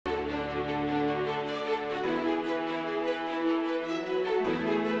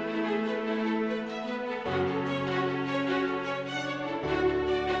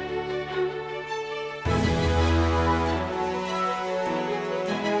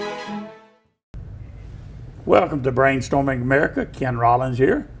Welcome to Brainstorming America. Ken Rollins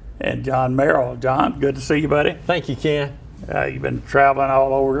here, and John Merrill. John, good to see you, buddy. Thank you, Ken. You've been traveling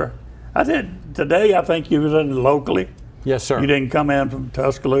all over. Today I think you was in locally. Yes, sir. You didn't come in from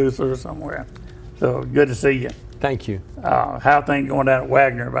Tuscaloosa or somewhere. So good to see you. Thank you. How are things going down at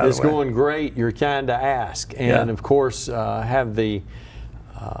Wagner, by the way? It's going great. You're kind to ask. And of course, have the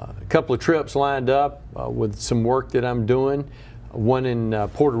couple of trips lined up with some work that I'm doing. One in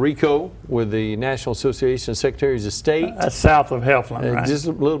Puerto Rico with the National Association of Secretaries of State. That's south of Heflin, right? Just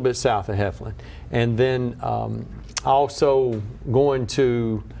a little bit south of Heflin. And then also going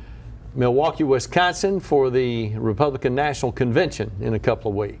to Milwaukee, Wisconsin for the Republican National Convention in a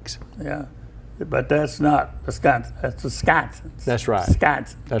couple of weeks. Yeah, but that's not Wisconsin. That's Wisconsin. That's right.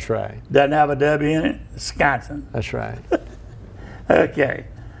 Wisconsin. That's right. Doesn't have a W in it. Wisconsin. That's right. Okay.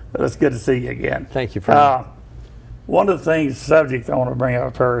 Well, it's good to see you again. Thank you for one of the things, subject I want to bring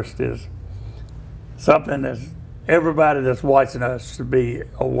up first is something that everybody that's watching us should be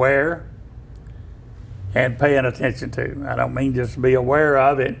aware and paying attention to. I don't mean just be aware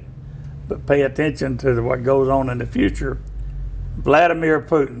of it, but pay attention to what goes on in the future. Vladimir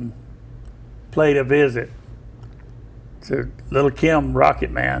Putin paid a visit to little Kim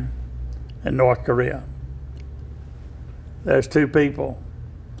Rocket Man in North Korea. There's two people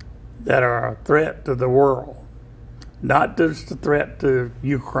that are a threat to the world. Not just a threat to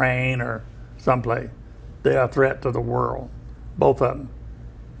Ukraine or someplace. They are a threat to the world. Both of them.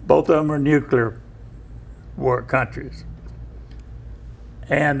 Both of them are nuclear war countries.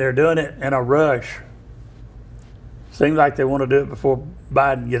 And they're doing it in a rush. Seems like they want to do it before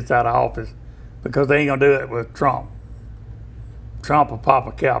Biden gets out of office because they ain't going to do it with Trump. Trump will pop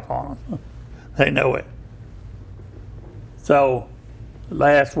a cap on them. They know it. So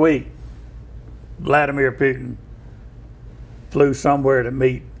last week, Vladimir Putin flew somewhere to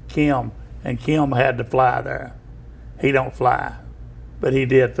meet Kim, and Kim had to fly there. He don't fly, but he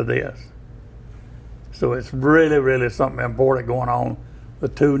did for this. So it's really, really something important going on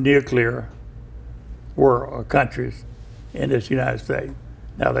with two nuclear world countries in this United States.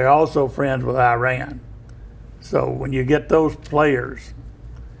 Now they're also friends with Iran. So when you get those players,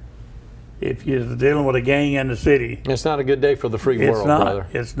 if you're dealing with a gang in the city, it's not a good day for the free world, brother.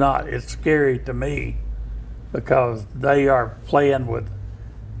 It's not. It's scary to me because they are playing with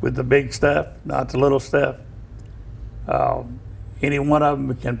the big stuff, not the little stuff. Any one of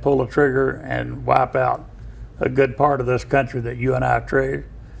them can pull a trigger and wipe out a good part of this country that you and I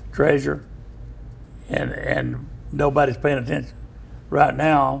treasure, and nobody's paying attention. Right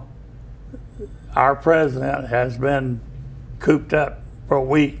now, our president has been cooped up for a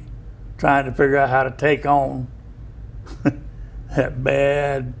week trying to figure out how to take on that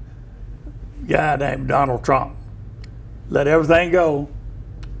bad guy named Donald Trump. Let everything go.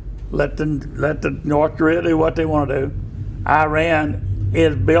 Let the North Korea do what they want to do. Iran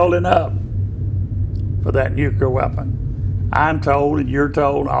is building up for that nuclear weapon. I'm told, and you're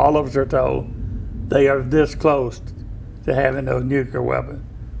told, and all of us are told, they are this close to having those nuclear weapons.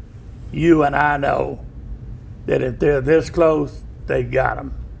 You and I know that if they're this close, they got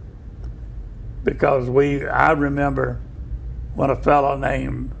them. Because I remember when a fellow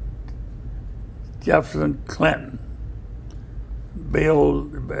named Jefferson Clinton, Bill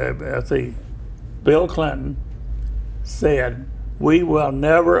Clinton said, we will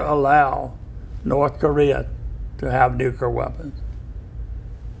never allow North Korea to have nuclear weapons.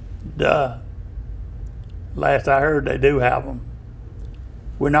 Duh. Last I heard, they do have them.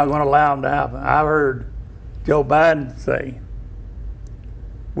 We're not going to allow them to have them. I've heard Joe Biden say,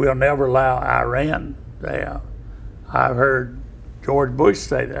 we'll never allow Iran to have. I've heard George Bush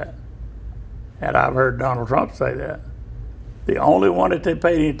say that. And I've heard Donald Trump say that. The only one that they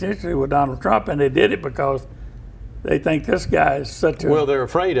paid any attention to was Donald Trump, and they did it because they think this guy is such a... Well, they're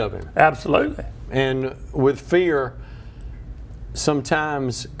afraid of him. Absolutely. And with fear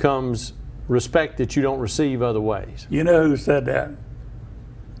sometimes comes respect that you don't receive other ways. You know who said that?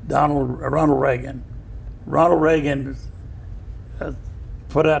 Ronald Reagan. Ronald Reagan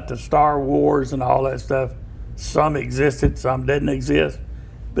put out the Star Wars and all that stuff. Some existed, some didn't exist.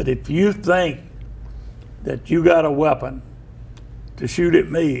 But if you think that you got a weapon to shoot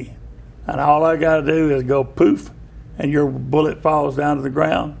at me, and all I got to do is go poof, and your bullet falls down to the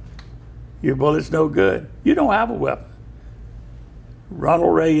ground, your bullet's no good. You don't have a weapon.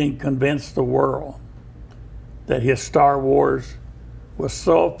 Ronald Reagan convinced the world that his Star Wars was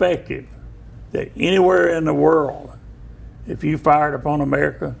so effective that anywhere in the world, if you fired upon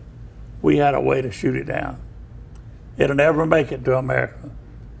America, we had a way to shoot it down. It'll never make it to America.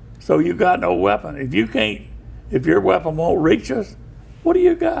 So you got no weapon. If your weapon won't reach us, What do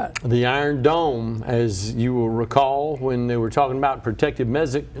you got? The Iron Dome, as you will recall, when they were talking about protective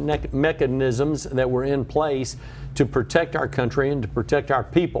mechanisms that were in place to protect our country and to protect our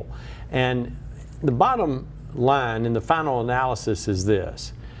people. And the bottom line in the final analysis is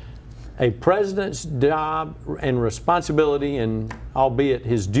this: a president's job and responsibility, and albeit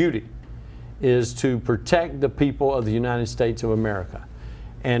his duty, is to protect the people of the United States of America.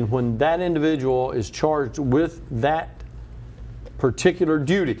 And when that individual is charged with that particular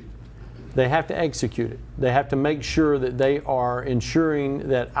duty, they have to execute it. They have to make sure that they are ensuring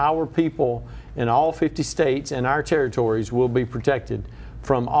that our people in all 50 states and our territories will be protected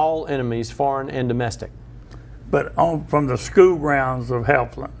from all enemies, foreign and domestic. But from the school grounds of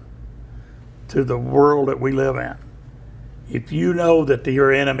Helfland to the world that we live in, if you know that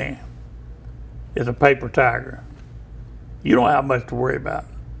your enemy is a paper tiger, you don't have much to worry about.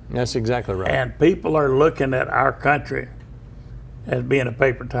 That's exactly right. And people are looking at our country as being a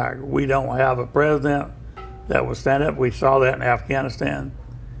paper tiger. We don't have a president that will stand up. We saw that in Afghanistan.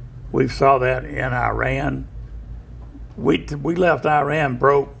 We saw that in Iran. We left Iran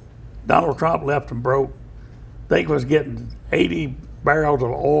broke. Donald Trump left them broke. They was getting 80 barrels of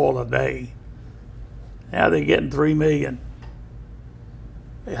oil a day. Now they're getting 3 million.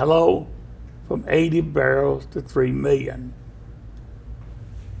 Hello? From 80 barrels to 3 million.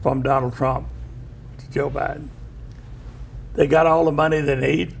 From Donald Trump to Joe Biden. They got all the money they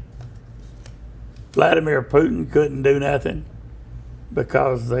need. Vladimir Putin couldn't do nothing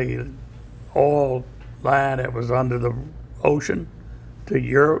because the oil line that was under the ocean to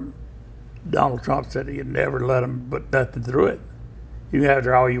Europe, Donald Trump said he'd never let them put nothing through it. You can have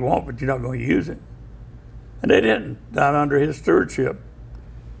it all you want, but you're not going to use it. And they didn't, not under his stewardship.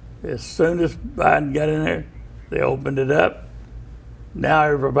 As soon as Biden got in there, they opened it up. Now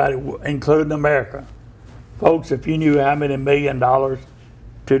everybody, including America, folks, if you knew how many $1 million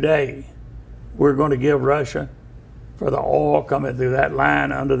today we're going to give Russia for the oil coming through that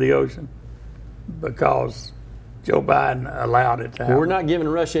line under the ocean, because Joe Biden allowed it to happen. We're not giving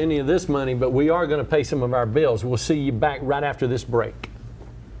Russia any of this money, but we are going to pay some of our bills. We'll see you back right after this break.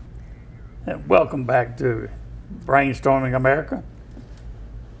 And welcome back to Brainstorming America.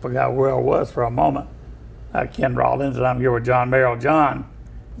 Forgot where I was for a moment. I'm Ken Rollins, and I'm here with John Merrill. John,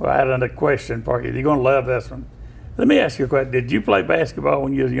 well, I had another question for you. You're going to love this one. Let me ask you a question. Did you play basketball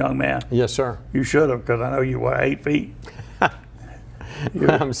when you was a young man? Yes, sir. You should have, because I know you were 8 feet.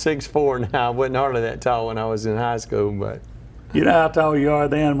 I'm 6'4" now. I wasn't hardly that tall when I was in high school, but. You know how tall you are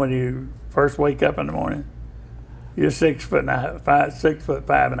then when you first wake up in the morning? You're 6 foot and a half,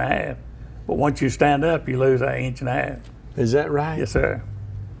 6'5.5". But once you stand up, you lose 1.5 inches. Is that right? Yes, sir.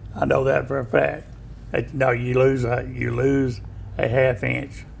 I know that for a fact. No, you lose a 1/2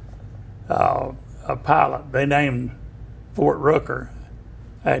 inch. A pilot, they named Fort Rooker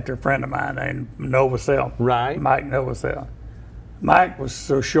after a friend of mine named Novosel. Right. Mike Novosel. Mike was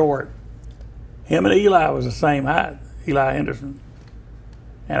so short. Him and Eli was the same height, Eli Henderson.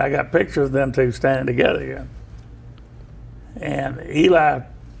 And I got pictures of them two standing together here. And Eli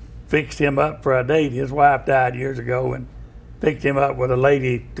fixed him up for a date. His wife died years ago and picked him up with a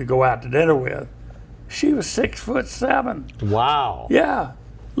lady to go out to dinner with. She was 6'7". Wow. Yeah.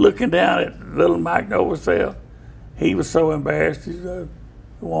 Looking down at little Mike Novosel, he was so embarrassed. He said,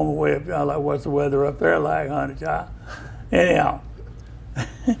 the woman way up there, like, what's the weather up there like, honey, child? Anyhow,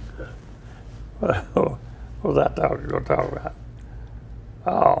 what was I going to talk about?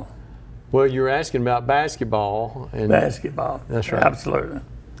 Oh. Well, you're asking about basketball. And basketball. That's right. Absolutely.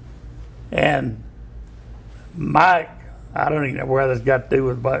 And Mike, I don't even know where this got to do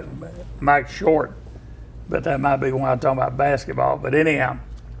with Mike Short, but that might be when I'm talking about basketball. But anyhow,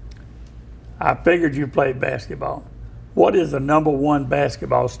 I figured you played basketball. What is the #1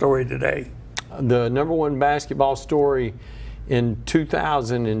 basketball story today? The #1 basketball story in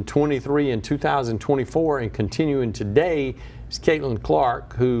 2023 and 2024 and continuing today is Caitlin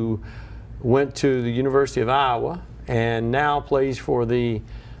Clark, who went to the University of Iowa and now plays for the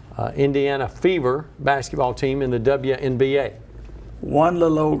Indiana Fever basketball team in the WNBA. One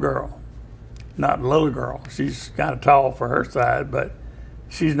little old girl, not little girl. She's kind of tall for her size, but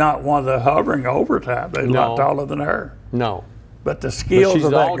she's not one of the hovering over type. They're a lot taller than her. No. But the skills she's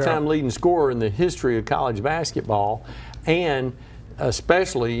of the that all-time girl. leading scorer in the history of college basketball, and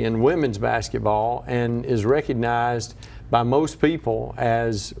especially in women's basketball, and is recognized by most people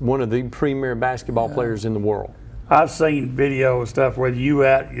as one of the premier basketball players in the world. I've seen video stuff where you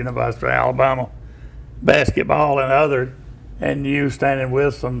at University of Alabama basketball and other, and you standing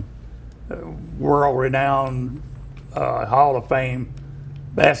with some world-renowned Hall of Fame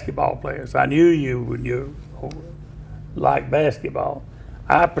basketball players. I knew you when you like basketball.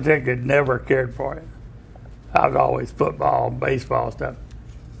 I particularly never cared for it. I was always football, baseball stuff.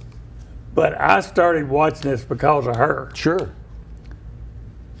 But I started watching this because of her. Sure.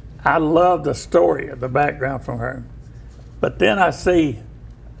 I love the story of the background from her. But then I see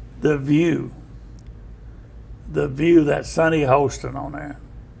the view that Sonny hosted on there.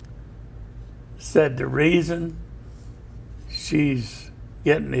 Said the reason she's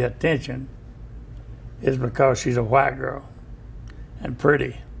getting the attention is because she's a white girl and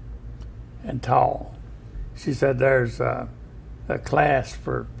pretty and tall. She said there's a class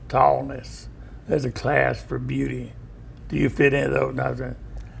for tallness. There's a class for beauty. Do you fit in those?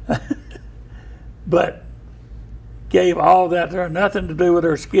 But gave all that there, nothing to do with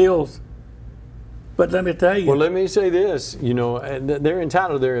her skills. But let me tell you. Well, let me say this. You know, they're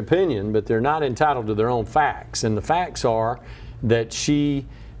entitled to their opinion, but they're not entitled to their own facts. And the facts are that she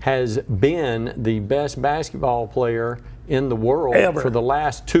has been the best basketball player in the world ever. For the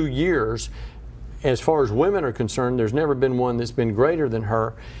last 2 years. As far as women are concerned, there's never been one that's been greater than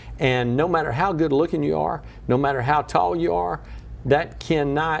her. And no matter how good looking you are, no matter how tall you are, that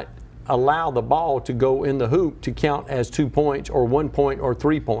cannot allow the ball to go in the hoop to count as 2 points or 1 point or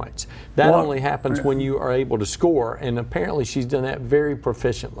 3 points. That only happens when you are able to score, and apparently she's done that very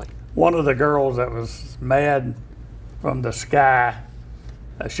proficiently. One of the girls that was mad from the Sky,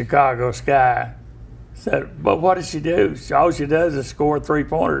 Chicago Sky, said, but what does she do? All she does is score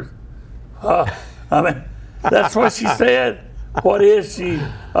 3-pointers. I mean, that's what she said. What is she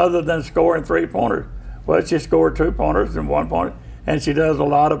other than scoring 3-pointers? Well, she scored 2-pointers and 1-pointer, and she does a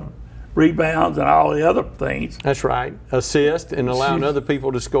lot of rebounds and all the other things. That's right. Assist and allowing other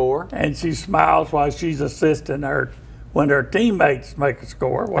people to score. And she smiles while she's assisting her when her teammates make a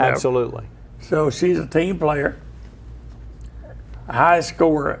score, whatever. Absolutely. So she's a team player. Highest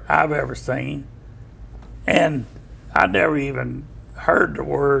scorer I've ever seen. And I never even heard the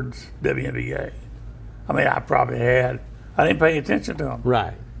words WNBA. I mean, I probably had. I didn't pay attention to them.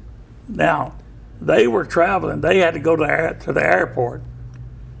 Right. Now, they were traveling. They had to go to the airport,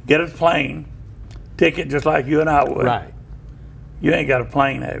 get a plane ticket just like you and I would. Right. You ain't got a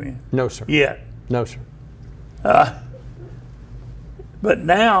plane, have you? No, sir. Yet. No, sir. But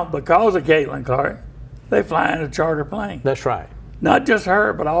now, because of Caitlin Clark, they fly in a charter plane. That's right. Not just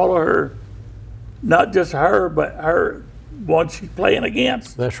her, but all of her. Not just her, but her one she's playing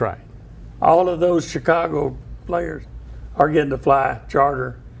against. That's right. All of those Chicago players are getting to fly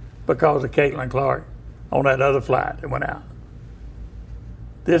charter because of Caitlin Clark on that other flight that went out.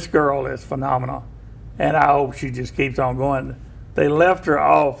 This girl is phenomenal, and I hope she just keeps on going. They left her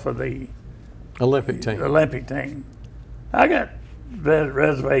off for the Olympic team. I got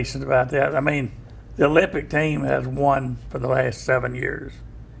reservations about that. I mean, the Olympic team has won for the last 7 years.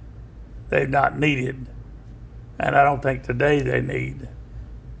 They've not needed, and I don't think today they need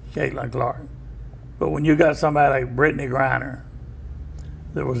Caitlin Clark. But when you got somebody like Brittany Griner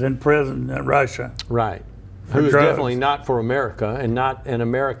that was in prison in Russia. Right. Who is definitely not for America and not an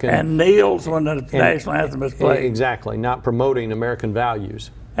American. And kneels when the national anthem is played. Exactly. Not promoting American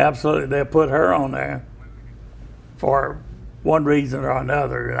values. Absolutely. They put her on there for one reason or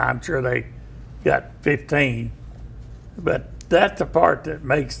another, and I'm sure they got 15. But that's the part that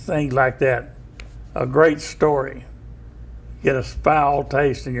makes things like that a great story. Get a foul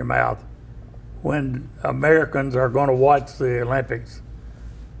taste in your mouth when Americans are going to watch the Olympics.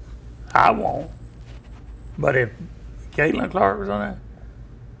 I won't. But if Caitlin Clark was on there,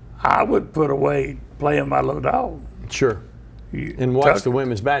 I would put away playing my little dog. Sure. And watch the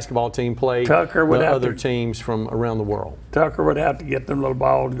women's basketball team play Tucker would have other teams from around the world. Tucker would have to get them little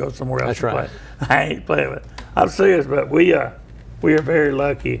balls and go somewhere else That's to right. play. I ain't playing with it. I'm serious, but we are very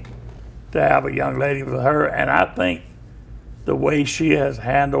lucky to have a young lady with her, and I think the way she has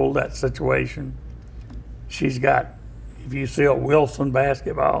handled that situation, she's got, if you see a Wilson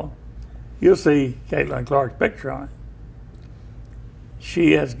basketball, you'll see Caitlin Clark's picture on it.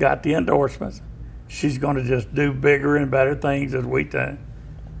 She has got the endorsements. She's going to just do bigger and better things as we do,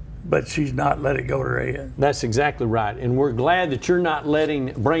 but she's not let it go to her head. That's exactly right. And we're glad that you're not letting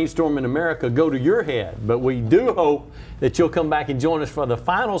Brainstorming America go to your head, but we do hope that you'll come back and join us for the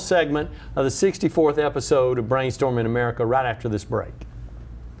final segment of the 64th episode of Brainstorming America right after this break.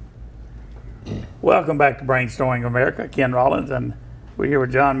 Welcome back to Brainstorming America. Ken Rollins, and we're here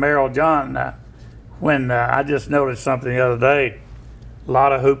with John Merrill. John, I just noticed something the other day, a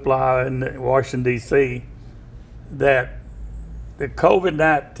lot of hoopla in Washington, D.C., that the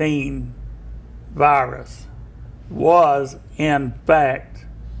COVID-19 virus was, in fact,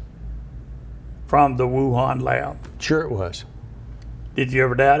 from the Wuhan lab. Sure it was. Did you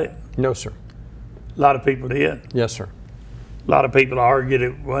ever doubt it? No, sir. A lot of people did. Yes, sir. a lot of people argued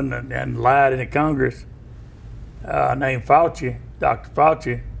it wasn't and lied in the Congress, named Fauci, Dr.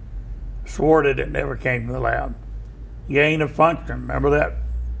 Fauci, swore that it never came from the lab. Gain of function, remember that?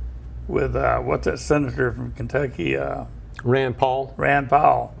 With, what's that senator from Kentucky? Rand Paul. Rand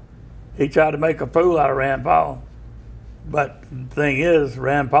Paul. He tried to make a fool out of Rand Paul. But the thing is,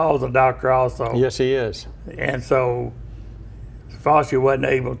 Rand Paul's a doctor also. Yes, he is. And so Fauci wasn't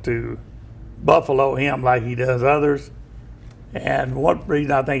able to buffalo him like he does others. And one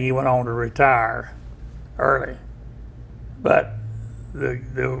reason I think he went on to retire early. But the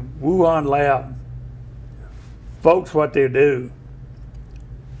Wuhan lab, folks, what they do,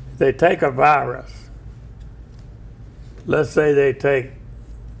 they take a virus. Let's say they take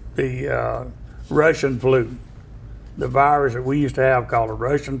the Russian flu, the virus that we used to have called a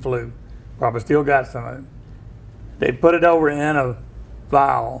Russian flu, probably still got some of it. They put it over in a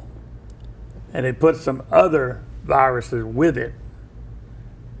vial, and they put some other viruses with it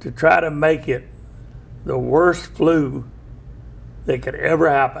to try to make it the worst flu that could ever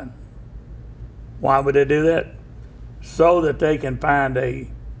happen. Why would they do that? So that they can find a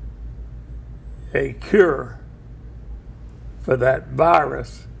cure for that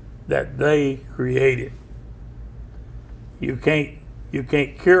virus that they created. You can't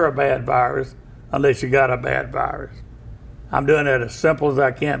cure a bad virus unless you got a bad virus. I'm doing that as simple as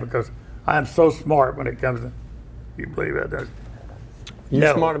I can because I'm so smart when it comes to, you believe that?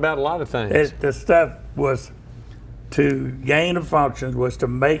 You're smart about a lot of things. The stuff was to gain of functions was to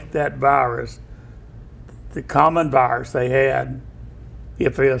make that virus, the common virus they had,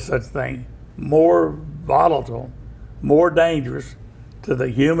 if there's such thing, more volatile, more dangerous to the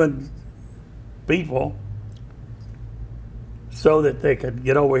human people so that they could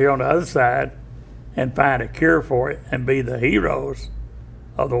get over here on the other side and find a cure for it and be the heroes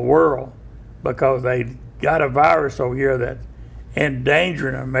of the world because they got a virus over here that's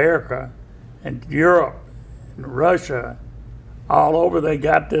endangering America and Europe and Russia. All over they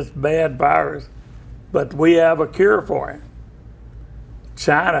got this bad virus, but we have a cure for it.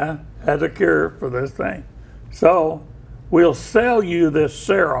 China has a cure for this thing. So we'll sell you this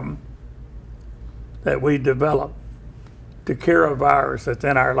serum that we developed to cure a virus that's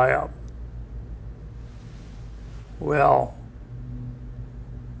in our lab. Well,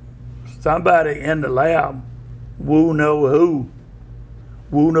 somebody in the lab, who know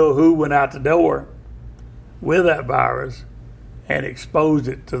who went out the door with that virus and exposed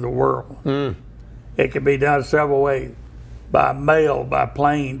it to the world. It can be done several ways, by mail, by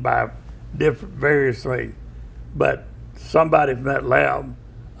plane, by different various ways. But somebody from that lab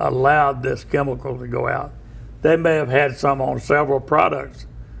allowed this chemical to go out. They may have had some on several products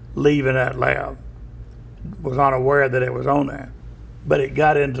leaving that lab. Was unaware that it was on there. But it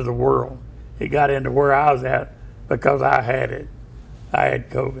got into the world. It got into where I was at because I had it. I had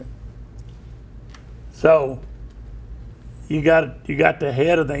COVID. So you got the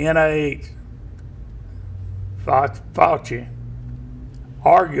head of the NIH, Fauci,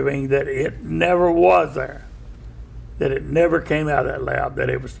 arguing that it never was there, that it never came out of that lab,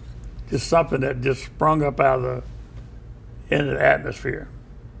 that it was just something that just sprung up out of into the atmosphere.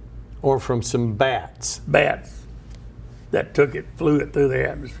 Or from some bats. Bats that took it, flew it through the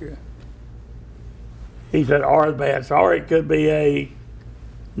atmosphere. He said, or bats, or it could be a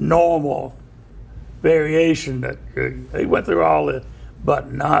normal variation that he went through all this,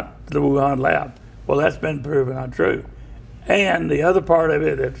 but not the Wuhan lab. Well, that's been proven untrue. And the other part of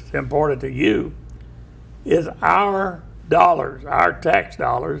it that's important to you is our dollars, our tax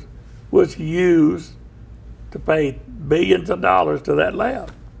dollars, was used to pay billions of dollars to that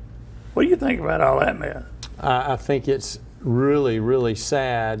lab. What do you think about all that, man? I think it's really, really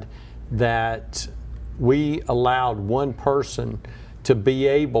sad that we allowed one person to be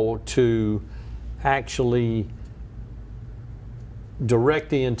able to actually direct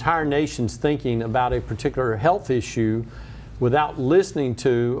the entire nation's thinking about a particular health issue without listening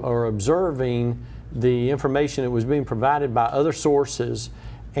to or observing the information that was being provided by other sources,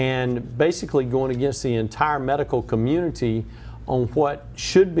 and basically going against the entire medical community on what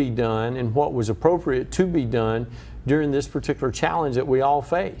should be done and what was appropriate to be done during this particular challenge that we all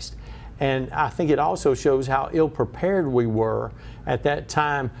faced. And I think it also shows how ill-prepared we were at that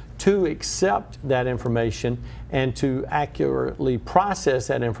time to accept that information and to accurately process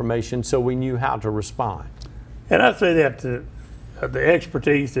that information so we knew how to respond. And I say that the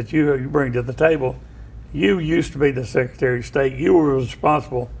expertise that you bring to the table, you used to be the Secretary of State. You were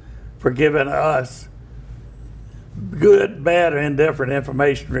responsible for giving us good, bad, or indifferent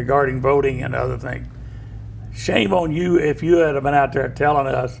information regarding voting and other things. Shame on you if you had been out there telling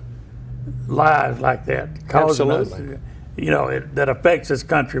us lies like that, causing us. that affects this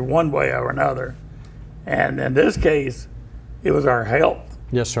country one way or another. And in this case, it was our health.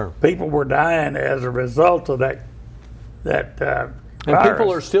 Yes, sir. People were dying as a result of that and virus.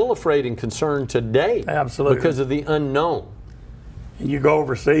 People are still afraid and concerned today. Absolutely. Because of the unknown. And you go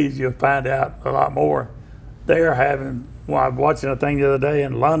overseas, you'll find out a lot more. They're having, I was watching a thing the other day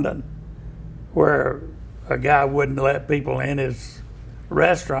in London where a guy wouldn't let people in his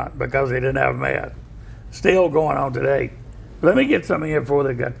restaurant because he didn't have a mask. Still going on today. Let me get something here before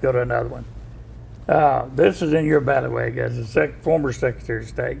they go to another one. This is in your bailiwick as the former Secretary of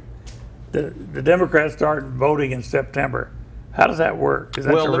State. The Democrats started voting in September. How does that work? Is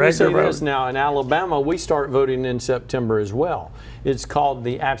that well, the let me say regular this vote? now. In Alabama, we start voting in September as well. It's called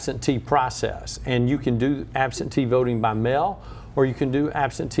the absentee process, and you can do absentee voting by mail, or you can do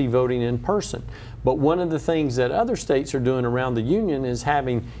absentee voting in person. But one of the things that other states are doing around the union is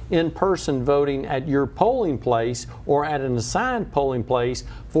having in-person voting at your polling place or at an assigned polling place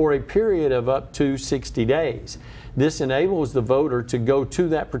for a period of up to 60 days. This enables the voter to go to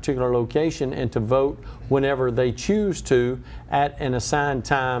that particular location and to vote whenever they choose to at an assigned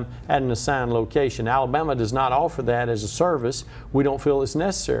time at an assigned location. Alabama does not offer that as a service. We don't feel it's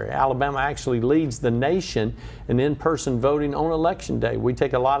necessary. Alabama actually leads the nation in in-person voting on Election Day. We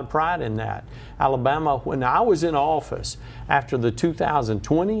take a lot of pride in that. Alabama, when I was in office after the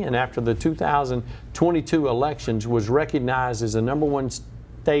 2020 and after the 2022 elections, was recognized as the #1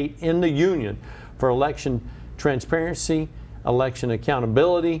 state in the union for election transparency, election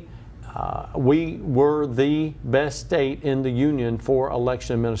accountability. We were the best state in the union for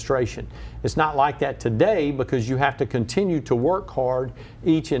election administration. It's not like that today because you have to continue to work hard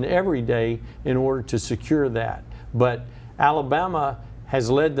each and every day in order to secure that. But Alabama has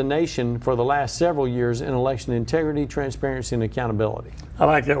led the nation for the last several years in election integrity, transparency, and accountability. I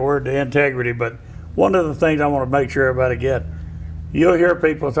like that word, the integrity, but one of the things I want to make sure everybody gets, you'll hear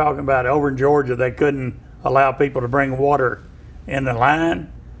people talking about over in Georgia they couldn't allow people to bring water in the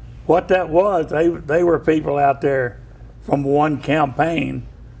line. What that was, they were people out there from one campaign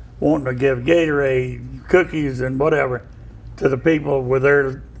wanting to give Gatorade, cookies, and whatever to the people with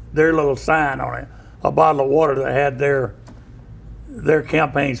their little sign on it, a bottle of water that had their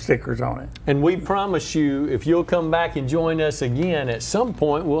campaign stickers on it. And we promise you, if you'll come back and join us again, at some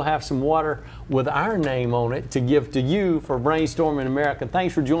point we'll have some water with our name on it to give to you for Brainstorming America.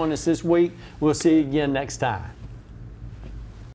 Thanks for joining us this week. We'll see you again next time.